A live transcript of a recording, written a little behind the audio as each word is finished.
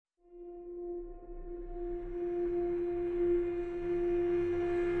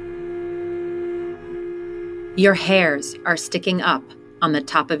Your hairs are sticking up on the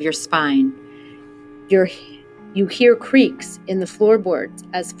top of your spine. You hear creaks in the floorboards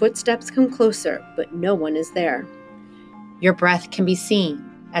as footsteps come closer, but no one is there. Your breath can be seen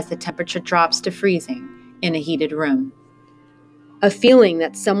as the temperature drops to freezing in a heated room. A feeling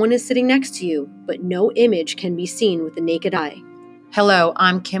that someone is sitting next to you, but no image can be seen with the naked eye. Hello,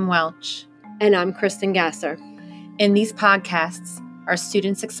 I'm Kim Welch. And I'm Kristen Gasser. In these podcasts, our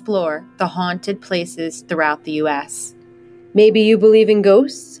students explore the haunted places throughout the U.S. Maybe you believe in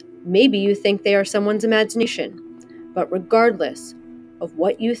ghosts, maybe you think they are someone's imagination. But regardless of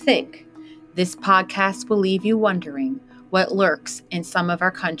what you think, this podcast will leave you wondering what lurks in some of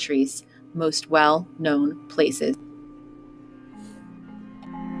our country's most well-known places.